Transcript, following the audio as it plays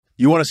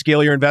You want to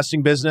scale your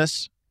investing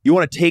business? You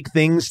want to take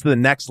things to the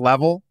next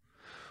level?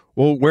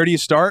 Well, where do you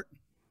start?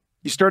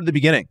 You start at the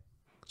beginning.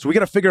 So we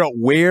got to figure out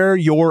where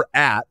you're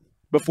at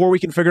before we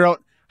can figure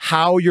out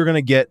how you're going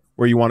to get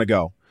where you want to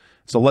go.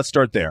 So let's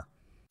start there.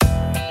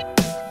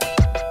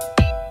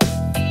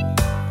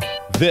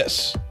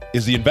 This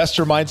is the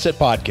Investor Mindset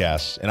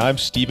Podcast, and I'm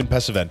Stephen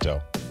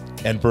Pesavento.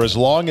 And for as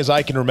long as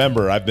I can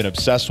remember, I've been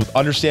obsessed with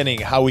understanding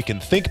how we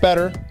can think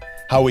better,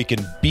 how we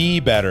can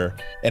be better,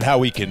 and how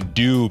we can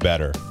do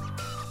better.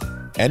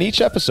 And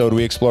each episode,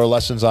 we explore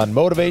lessons on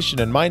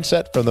motivation and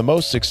mindset from the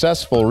most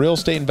successful real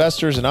estate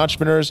investors and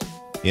entrepreneurs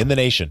in the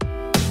nation.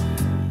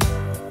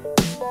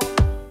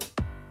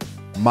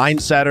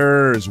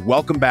 Mindsetters,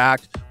 welcome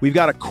back. We've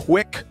got a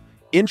quick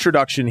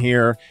introduction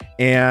here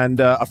and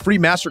a free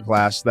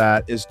masterclass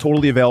that is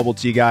totally available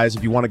to you guys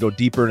if you want to go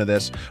deeper into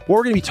this. What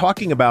we're going to be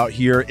talking about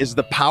here is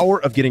the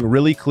power of getting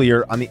really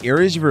clear on the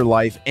areas of your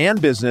life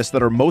and business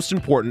that are most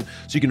important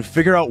so you can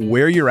figure out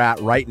where you're at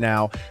right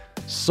now,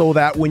 so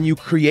that when you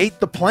create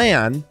the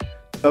plan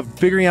of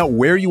figuring out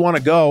where you want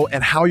to go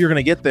and how you're going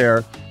to get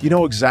there, you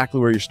know exactly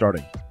where you're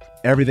starting.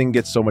 Everything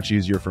gets so much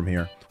easier from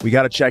here. We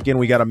got to check in,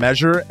 we got to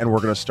measure, and we're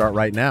going to start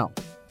right now.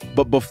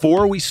 But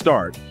before we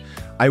start,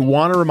 I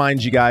want to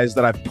remind you guys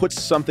that I've put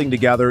something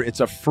together. It's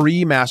a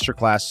free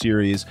masterclass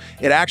series.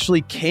 It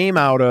actually came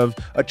out of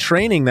a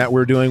training that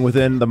we're doing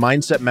within the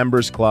Mindset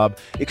Members Club.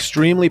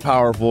 Extremely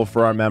powerful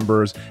for our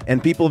members,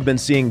 and people have been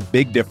seeing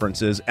big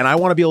differences. And I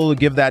want to be able to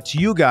give that to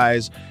you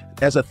guys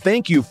as a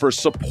thank you for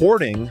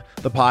supporting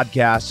the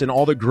podcast and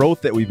all the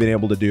growth that we've been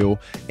able to do.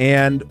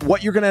 And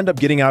what you're going to end up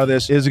getting out of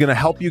this is going to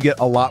help you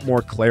get a lot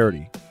more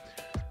clarity.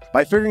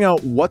 By figuring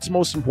out what's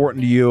most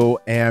important to you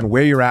and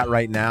where you're at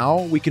right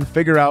now, we can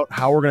figure out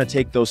how we're going to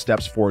take those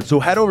steps forward. So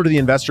head over to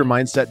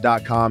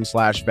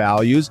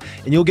theinvestormindset.com/values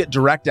and you'll get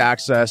direct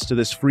access to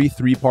this free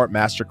 3-part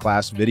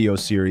masterclass video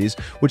series,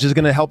 which is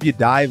going to help you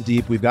dive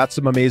deep. We've got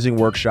some amazing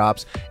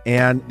workshops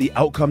and the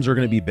outcomes are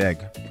going to be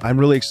big. I'm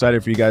really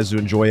excited for you guys to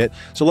enjoy it.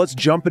 So let's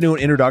jump into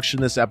an introduction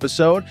to this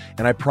episode,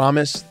 and I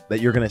promise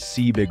that you're going to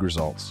see big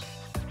results.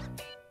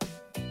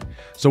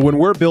 So when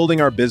we're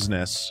building our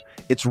business,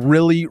 it's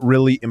really,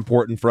 really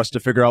important for us to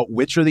figure out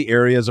which are the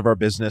areas of our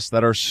business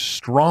that are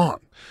strong,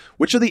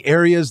 which are the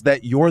areas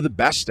that you're the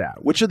best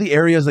at, which are the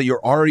areas that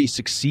you're already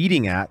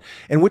succeeding at,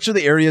 and which are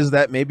the areas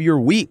that maybe you're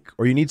weak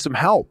or you need some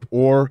help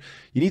or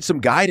you need some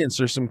guidance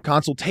or some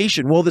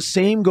consultation. Well, the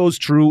same goes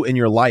true in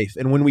your life.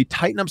 And when we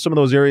tighten up some of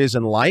those areas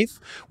in life,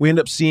 we end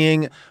up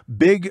seeing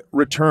big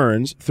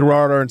returns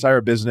throughout our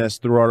entire business,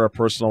 throughout our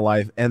personal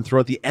life, and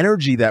throughout the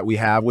energy that we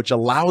have, which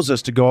allows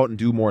us to go out and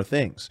do more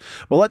things.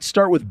 But let's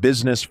start with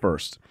business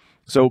first.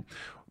 So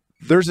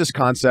there's this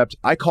concept,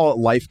 I call it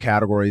life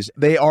categories.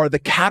 They are the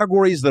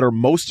categories that are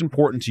most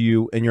important to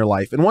you in your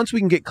life. And once we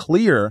can get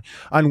clear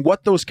on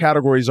what those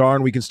categories are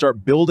and we can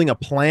start building a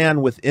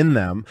plan within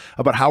them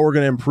about how we're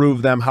going to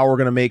improve them, how we're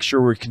going to make sure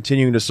we're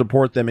continuing to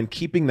support them and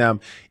keeping them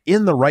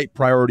in the right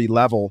priority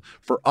level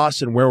for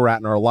us and where we're at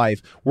in our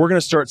life, we're going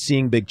to start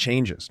seeing big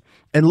changes.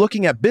 And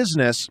looking at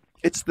business,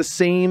 it's the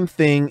same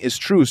thing is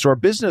true. So our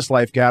business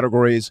life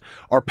categories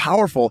are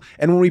powerful.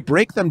 And when we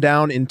break them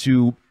down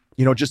into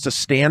just a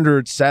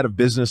standard set of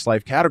business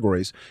life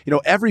categories.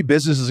 Every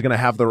business is going to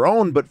have their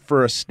own, but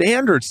for a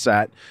standard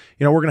set,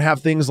 we're going to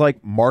have things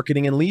like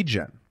marketing and lead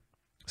gen,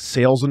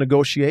 sales and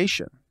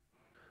negotiation,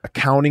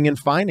 accounting and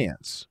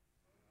finance,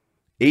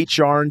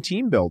 HR and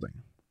team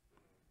building,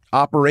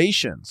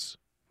 operations.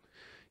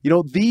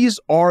 These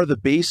are the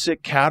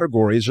basic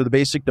categories or the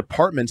basic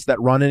departments that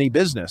run any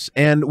business.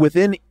 And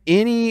within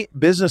any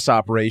business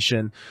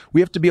operation, we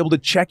have to be able to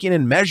check in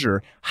and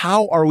measure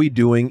how are we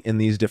doing in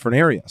these different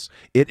areas.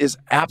 It is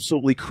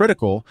absolutely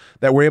critical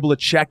that we're able to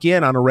check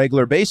in on a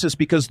regular basis,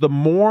 because the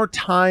more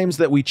times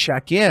that we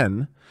check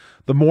in,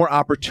 the more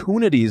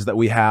opportunities that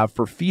we have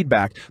for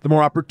feedback, the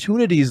more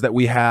opportunities that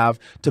we have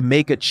to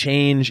make a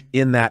change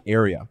in that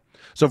area.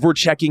 So if we're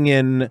checking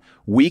in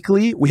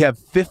weekly, we have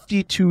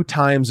 52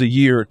 times a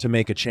year to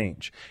make a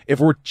change. If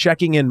we're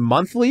checking in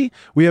monthly,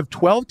 we have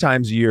 12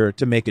 times a year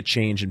to make a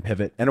change and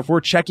pivot. And if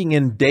we're checking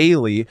in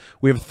daily,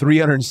 we have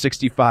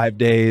 365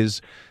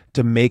 days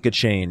to make a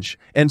change.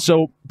 And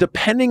so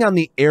depending on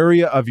the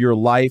area of your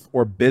life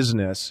or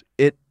business,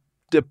 it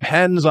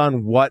depends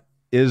on what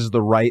is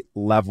the right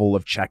level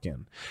of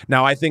check-in.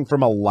 Now, I think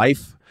from a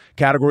life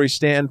category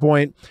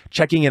standpoint,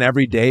 checking in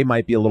every day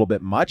might be a little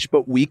bit much,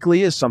 but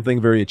weekly is something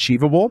very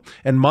achievable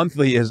and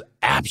monthly is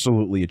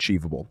absolutely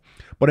achievable.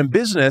 But in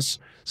business,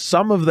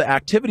 some of the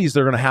activities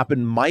that are going to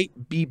happen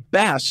might be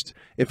best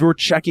if we're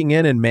checking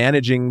in and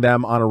managing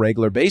them on a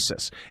regular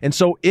basis. And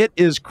so it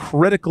is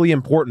critically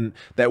important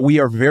that we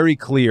are very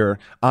clear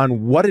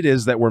on what it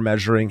is that we're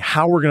measuring,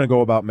 how we're going to go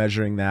about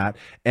measuring that,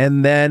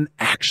 and then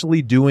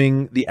actually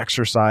doing the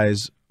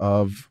exercise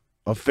of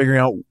figuring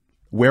out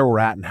where we're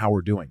at and how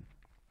we're doing.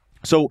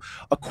 So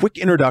a quick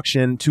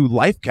introduction to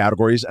life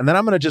categories, and then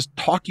I'm going to just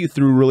talk you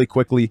through really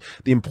quickly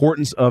the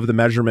importance of the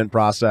measurement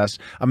process.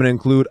 I'm going to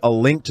include a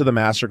link to the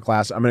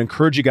masterclass. I'm going to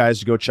encourage you guys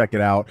to go check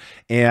it out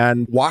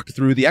and walk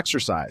through the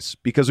exercise,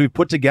 because we've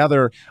put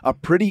together a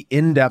pretty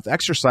in-depth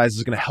exercise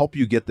that's going to help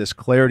you get this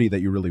clarity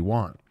that you really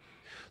want.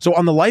 So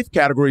on the life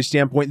category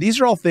standpoint, these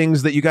are all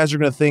things that you guys are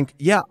going to think,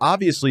 yeah,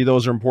 obviously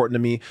those are important to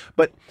me,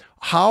 but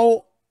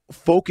how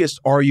focused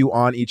are you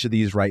on each of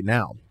these right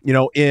now?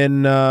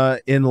 In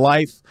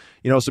life,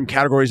 some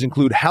categories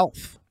include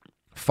health,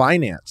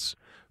 finance,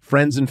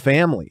 friends and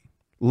family,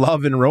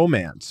 love and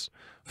romance,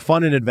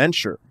 fun and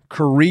adventure,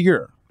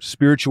 career,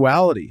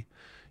 spirituality.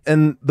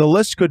 And the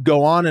list could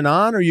go on,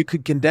 or you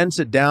could condense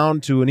it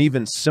down to an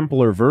even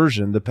simpler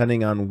version,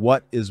 depending on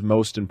what is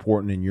most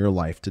important in your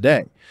life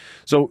today.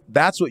 So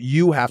that's what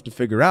you have to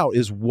figure out,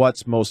 is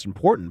what's most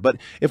important. But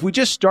if we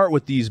just start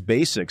with these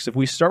basics, if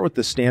we start with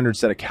the standard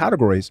set of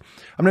categories,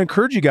 I'm going to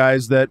encourage you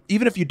guys that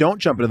even if you don't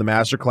jump into the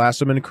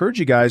masterclass, I'm going to encourage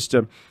you guys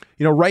to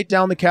write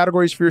down the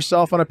categories for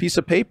yourself on a piece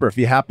of paper. If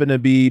you happen to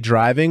be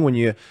driving when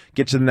you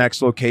get to the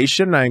next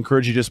location, I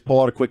encourage you to just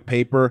pull out a quick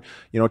paper,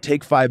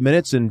 take 5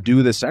 minutes and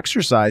do this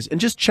exercise and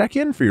just check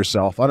in for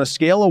yourself on a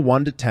scale of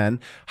 1 to 10.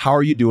 How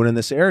are you doing in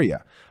this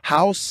area?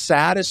 How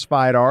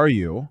satisfied are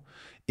you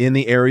in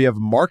the area of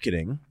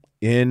marketing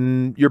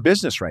in your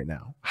business right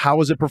now? How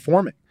is it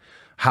performing?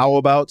 How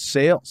about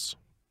sales?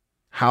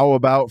 How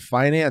about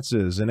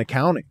finances and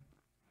accounting?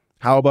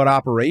 How about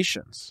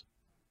operations?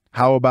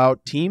 How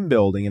about team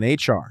building and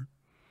HR?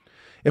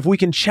 If we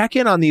can check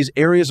in on these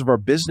areas of our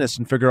business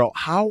and figure out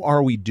how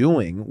are we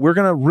doing, we're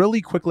going to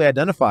really quickly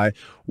identify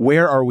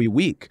where are we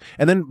weak.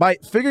 And then by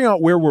figuring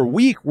out where we're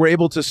weak, we're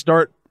able to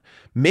start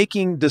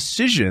making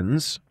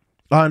decisions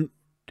on,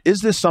 is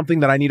this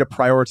something that I need to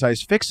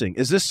prioritize fixing?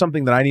 Is this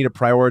something that I need to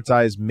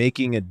prioritize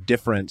making a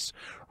difference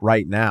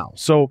right now?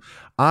 So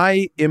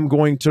I am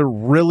going to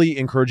really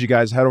encourage you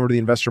guys, head over to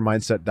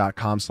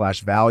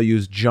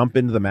theinvestormindset.com/values, jump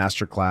into the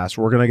masterclass.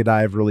 We're going to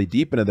dive really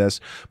deep into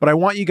this, but I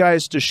want you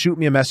guys to shoot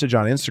me a message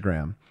on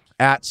Instagram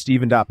at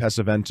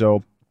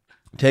Steven.Pesavento.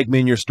 Take me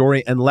in your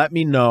story and let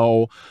me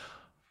know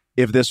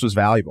if this was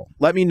valuable.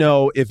 Let me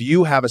know if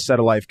you have a set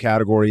of life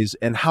categories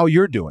and how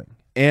you're doing.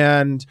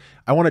 And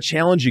I want to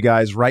challenge you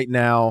guys right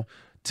now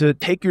to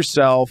take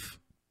yourself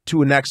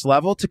to a next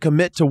level, to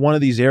commit to one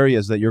of these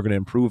areas that you're going to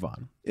improve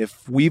on.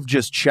 If we've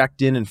just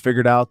checked in and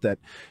figured out that,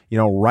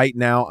 right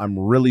now I'm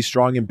really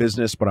strong in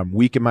business, but I'm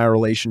weak in my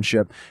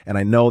relationship, and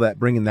I know that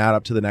bringing that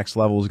up to the next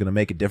level is going to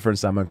make a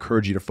difference, I'm going to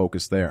encourage you to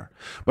focus there.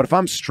 But if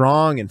I'm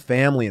strong in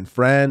family and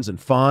friends and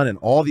fun and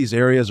all these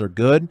areas are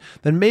good,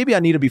 then maybe I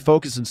need to be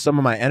focusing some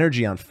of my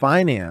energy on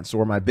finance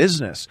or my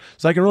business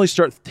so I can really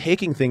start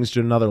taking things to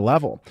another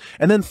level.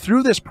 And then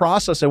through this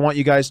process, I want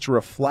you guys to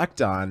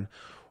reflect on,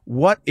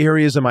 what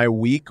areas am I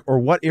weak, or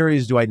what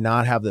areas do I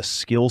not have the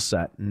skill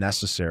set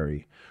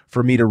necessary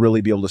for me to really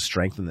be able to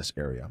strengthen this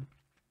area?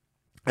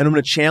 And I'm going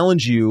to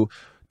challenge you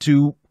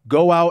to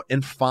go out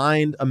and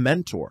find a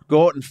mentor,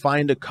 go out and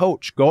find a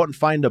coach, go out and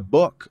find a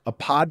book, a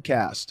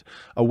podcast,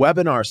 a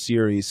webinar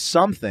series,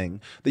 something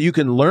that you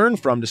can learn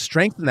from to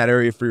strengthen that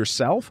area for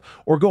yourself,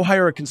 or go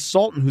hire a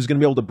consultant who's going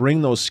to be able to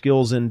bring those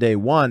skills in day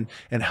one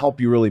and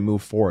help you really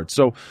move forward.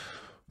 So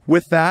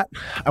with that,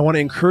 I want to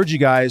encourage you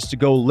guys to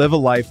go live a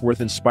life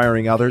worth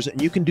inspiring others, and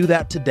you can do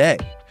that today.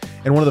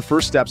 And one of the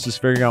first steps is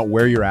figuring out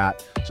where you're at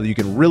so that you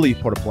can really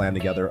put a plan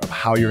together of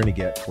how you're going to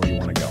get where you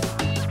want to go.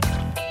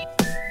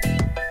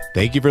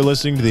 Thank you for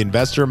listening to the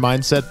Investor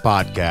Mindset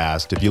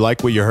Podcast. If you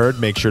like what you heard,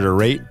 make sure to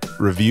rate,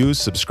 review,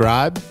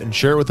 subscribe, and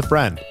share it with a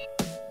friend.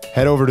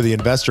 Head over to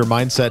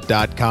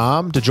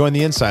theinvestormindset.com to join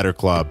the Insider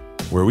Club,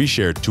 where we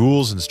share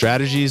tools and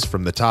strategies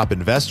from the top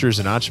investors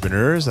and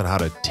entrepreneurs on how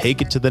to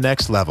take it to the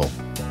next level.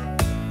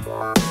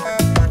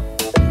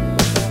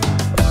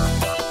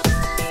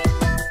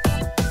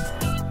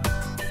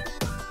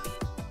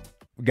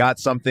 Got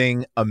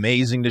something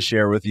amazing to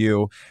share with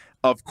you.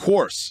 Of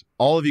course,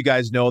 all of you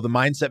guys know the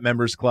Mindset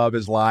Members Club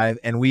is live,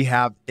 and we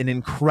have an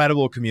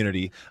incredible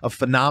community of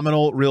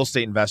phenomenal real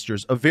estate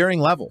investors of varying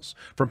levels,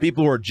 from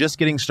people who are just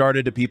getting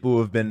started to people who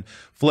have been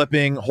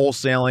flipping,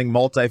 wholesaling,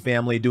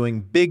 multifamily,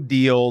 doing big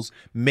deals,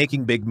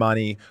 making big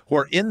money, who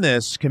are in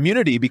this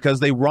community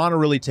because they want to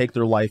really take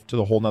their life to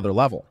the whole nother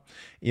level.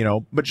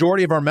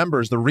 Majority of our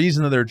members, the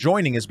reason that they're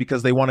joining is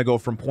because they want to go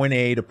from point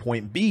A to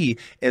point B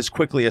as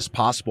quickly as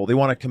possible. They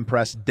want to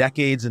compress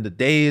decades into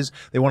days.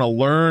 They want to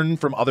learn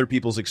from other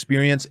people's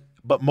experience.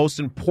 But most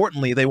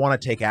importantly, they want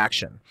to take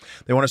action.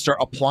 They want to start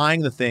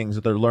applying the things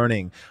that they're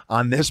learning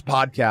on this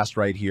podcast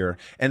right here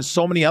and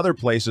so many other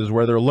places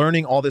where they're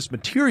learning all this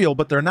material,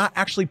 but they're not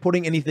actually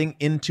putting anything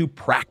into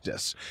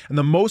practice. And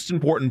the most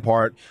important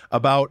part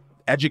about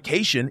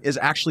education is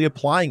actually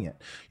applying it.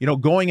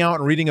 Going out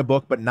and reading a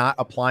book but not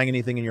applying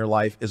anything in your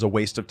life is a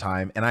waste of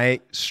time. And I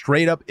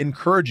straight up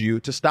encourage you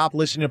to stop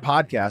listening to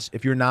podcasts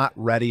if you're not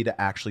ready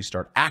to actually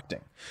start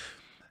acting.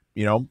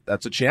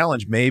 that's a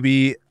challenge.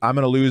 Maybe I'm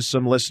going to lose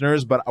some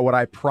listeners, but what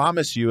I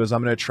promise you is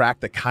I'm going to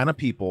attract the kind of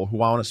people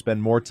who I want to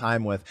spend more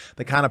time with,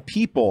 the kind of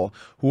people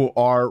who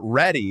are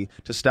ready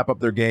to step up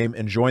their game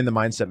and join the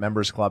Mindset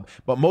Members Club.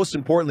 But most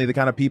importantly, the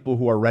kind of people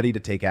who are ready to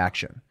take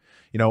action.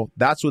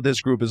 That's what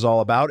this group is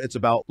all about. It's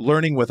about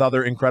learning with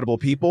other incredible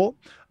people,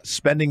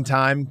 spending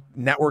time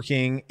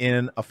networking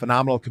in a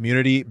phenomenal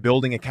community,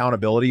 building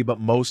accountability, but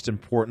most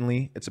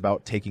importantly, it's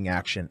about taking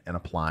action and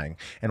applying.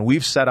 And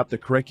we've set up the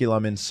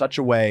curriculum in such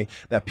a way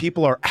that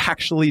people are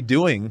actually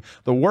doing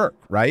the work,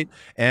 right?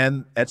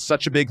 And it's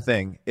such a big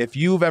thing. If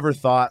you've ever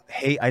thought,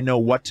 hey, I know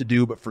what to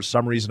do, but for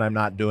some reason I'm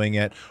not doing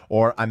it,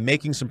 or I'm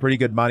making some pretty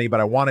good money,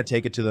 but I want to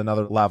take it to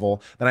another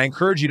level, then I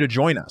encourage you to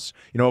join us.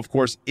 Of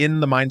course,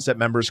 in the Mindset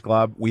Members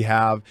Club, we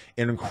have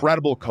an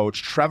incredible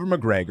coach, Trevor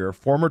McGregor,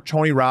 former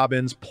Tony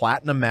Robbins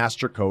Platinum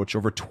Master Coach,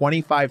 over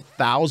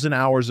 25,000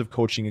 hours of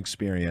coaching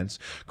experience,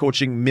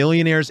 coaching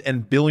millionaires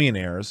and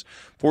billionaires,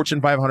 Fortune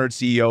 500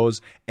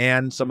 CEOs,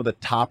 and some of the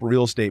top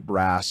real estate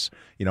brass,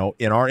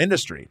 in our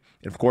industry.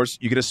 And of course,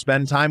 you get to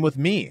spend time with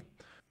me,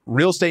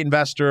 real estate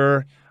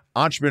investor,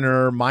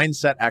 entrepreneur,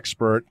 mindset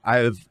expert.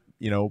 I've,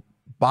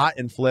 bought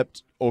and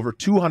flipped over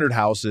 200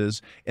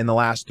 houses in the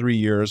last 3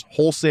 years,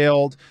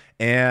 wholesaled,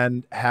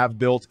 and have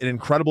built an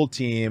incredible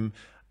team.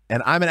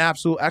 And I'm an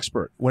absolute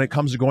expert when it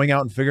comes to going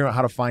out and figuring out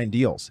how to find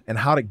deals and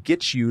how to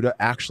get you to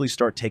actually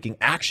start taking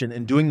action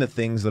and doing the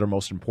things that are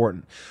most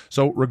important.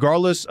 So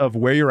regardless of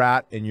where you're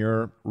at in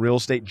your real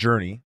estate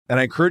journey, and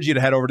I encourage you to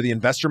head over to the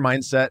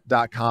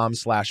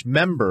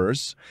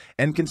investormindset.com/members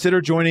and consider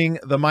joining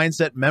the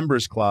Mindset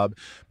Members Club,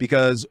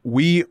 because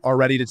we are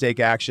ready to take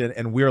action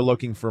and we are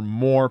looking for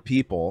more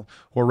people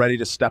who are ready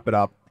to step it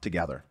up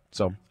together.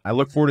 So I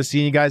look forward to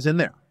seeing you guys in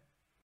there.